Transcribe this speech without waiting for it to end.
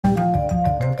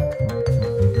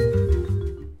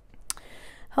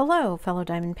Hello, fellow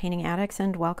diamond painting addicts,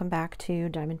 and welcome back to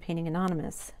Diamond Painting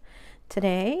Anonymous.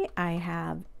 Today I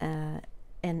have an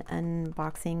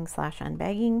unboxing slash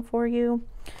unbagging for you.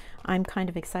 I'm kind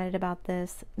of excited about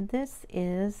this. This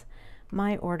is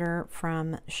my order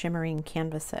from Shimmering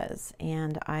Canvases,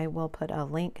 and I will put a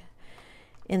link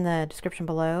in the description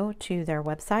below to their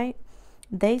website.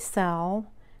 They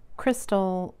sell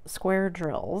crystal square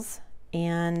drills,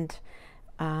 and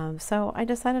so I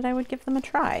decided I would give them a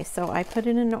try. So I put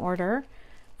in an order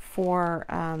for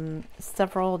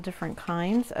several different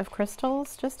kinds of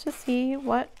crystals just to see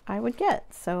what I would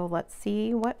get. So let's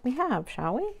see what we have,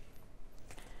 shall we?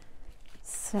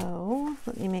 So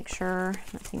let me make sure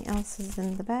nothing else is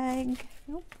in the bag.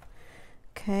 Nope.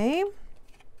 Okay.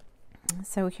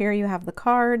 So here you have the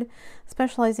card,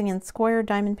 specializing in square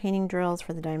diamond painting drills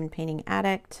for the diamond painting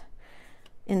addict.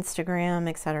 Instagram,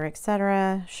 etc.,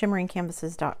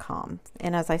 shimmeringcanvases.com.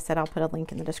 And as I said, I'll put a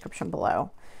link in the description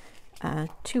below.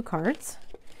 2 cards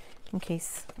in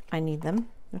case I need them,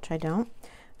 which I don't.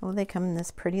 Oh, they come in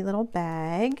this pretty little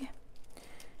bag.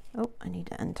 Oh, I need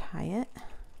to untie it.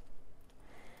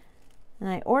 And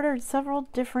I ordered several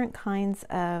different kinds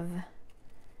of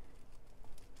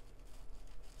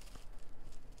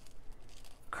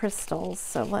crystals.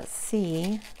 So let's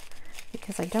see,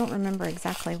 because I don't remember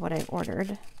exactly what I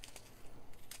ordered,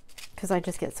 because I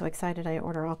just get so excited I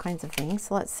order all kinds of things.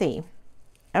 So let's see.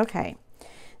 Okay,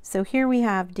 so here we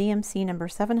have DMC number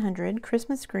 700,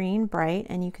 Christmas Green Bright,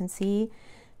 and you can see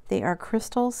they are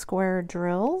crystal square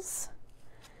drills.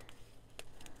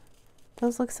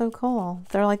 Those look so cool.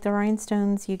 They're like the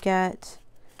rhinestones you get,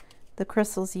 the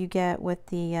crystals you get with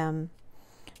the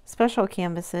special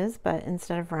canvases, but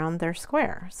instead of round, they're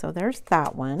square. So there's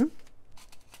that one.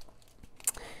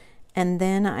 And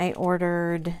then I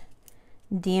ordered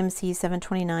DMC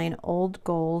 729 Old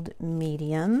Gold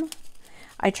Medium.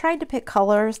 I tried to pick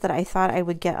colors that I thought I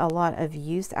would get a lot of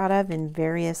use out of in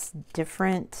various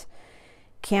different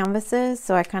canvases.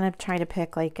 So I kind of tried to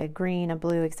pick like a green, a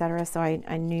blue, etc. So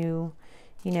I knew,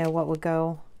 you know, what would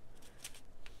go.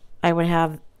 I would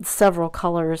have several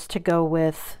colors to go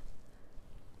with,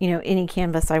 you know, any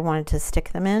canvas I wanted to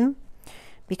stick them in,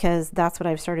 because that's what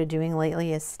I've started doing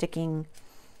lately, is sticking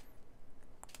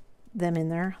them in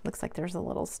there. Looks like there's a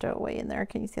little stowaway in there.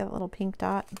 Can you see that little pink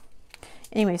dot?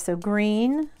 Anyway, so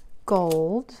green,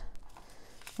 gold.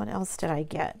 What else did I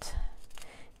get?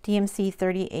 DMC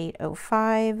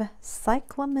 3805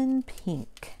 Cyclamen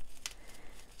Pink.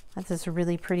 That's this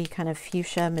really pretty kind of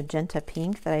fuchsia magenta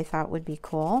pink that I thought would be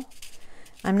cool.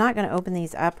 I'm not going to open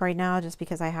these up right now just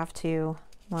because I have to,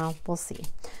 well, we'll see.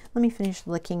 Let me finish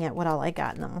looking at what all I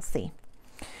got and then we'll see.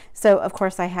 So, of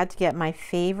course, I had to get my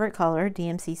favorite color,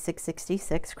 DMC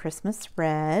 666 Christmas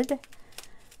Red.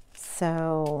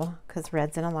 So, because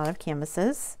red's in a lot of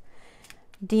canvases.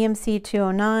 DMC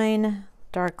 209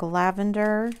 Dark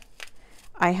Lavender.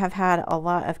 I have had a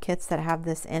lot of kits that have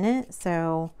this in it,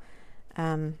 so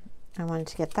I wanted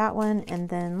to get that one. And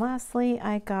then lastly,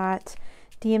 I got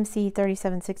DMC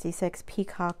 3766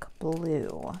 Peacock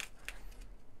Blue.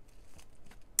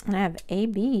 And I have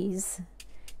ABs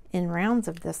in rounds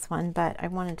of this one, but I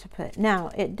wanted to put, now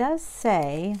it does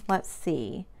say, let's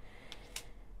see,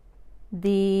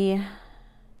 the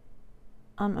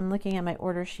I'm looking at my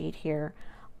order sheet here,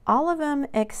 all of them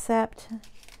except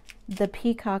the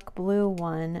Peacock Blue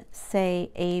one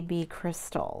say AB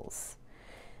crystals.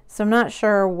 So I'm not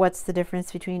sure what's the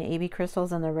difference between AB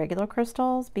crystals and the regular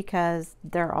crystals, because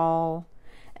they're all,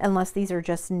 unless these are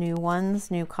just new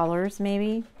ones, new colors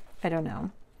maybe, I don't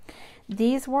know.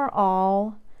 These were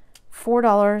all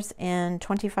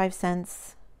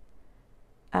 $4.25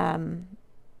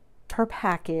 per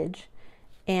package,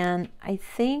 and I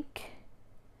think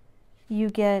you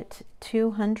get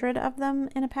 200 of them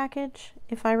in a package,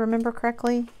 if I remember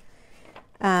correctly.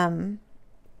 And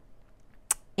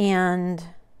then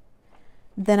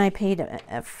I paid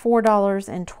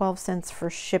 $4.12 for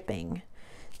shipping,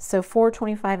 so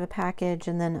 $4.25 a package,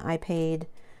 and then I paid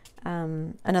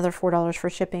another $4 for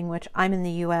shipping, which I'm in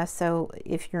the US, so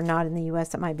if you're not in the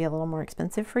US, it might be a little more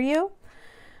expensive for you.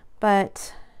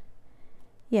 But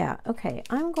yeah, okay,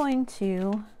 I'm going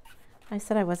to, I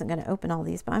said I wasn't going to open all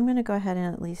these, but I'm going to go ahead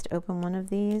and at least open one of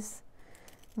these.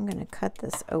 I'm going to cut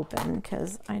this open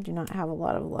because I do not have a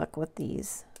lot of luck with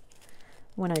these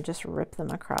when I just rip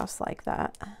them across like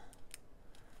that.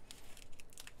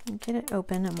 Get it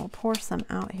open and we'll pour some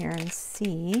out here and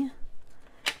see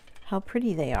how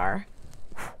pretty they are.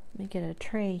 Let me get a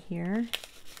tray here,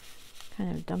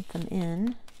 kind of dump them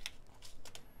in.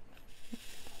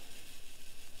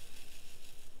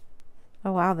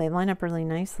 Oh wow, they line up really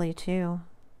nicely too.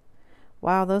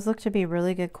 Wow, those look to be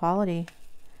really good quality.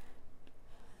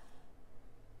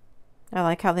 I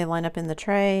like how they line up in the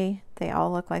tray. They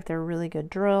all look like they're really good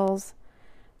drills.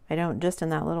 I don't, just in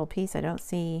that little piece, I don't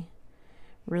see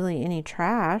really any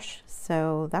trash,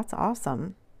 so that's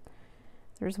awesome.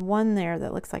 There's one there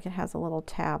that looks like it has a little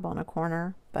tab on a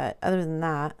corner, but other than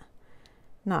that,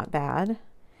 not bad.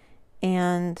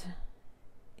 And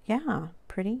yeah,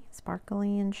 pretty,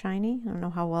 sparkly and shiny. I don't know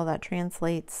how well that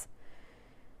translates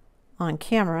on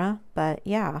camera, but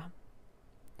yeah,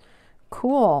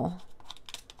 cool.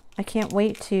 I can't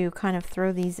wait to kind of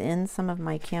throw these in some of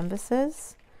my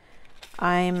canvases.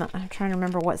 I'm trying to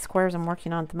remember what squares I'm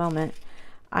working on at the moment.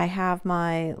 I have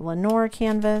my Lenore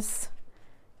canvas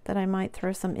that I might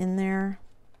throw some in there.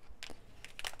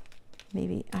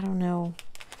 Maybe, I don't know.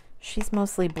 She's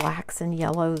mostly blacks and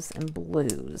yellows and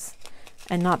blues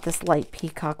and not this light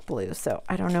peacock blue. So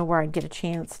I don't know where I'd get a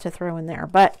chance to throw in there,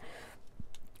 but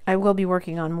I will be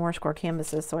working on more square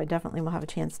canvases, so I definitely will have a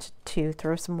chance to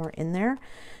throw some more in there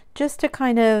just to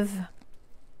kind of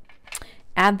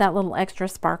add that little extra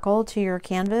sparkle to your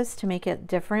canvas to make it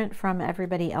different from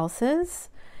everybody else's.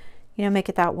 You know, make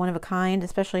it that one of a kind,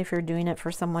 especially if you're doing it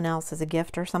for someone else as a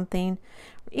gift or something,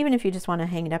 even if you just want to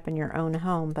hang it up in your own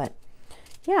home. But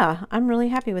yeah, I'm really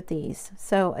happy with these.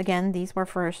 So again, these were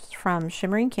first from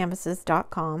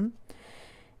shimmeringcanvases.com,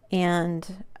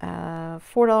 and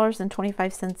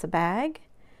 $4.25 a bag.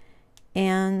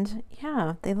 And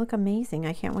yeah, they look amazing.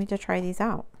 I can't wait to try these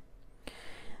out.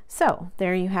 So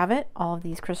there you have it, all of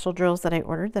these crystal drills that I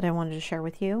ordered that I wanted to share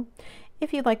with you.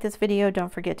 If you like this video,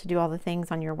 don't forget to do all the things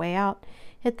on your way out.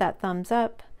 Hit that thumbs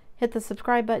up, hit the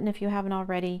subscribe button if you haven't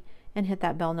already, and hit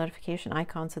that bell notification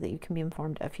icon so that you can be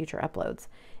informed of future uploads.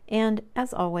 And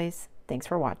as always, thanks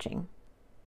for watching.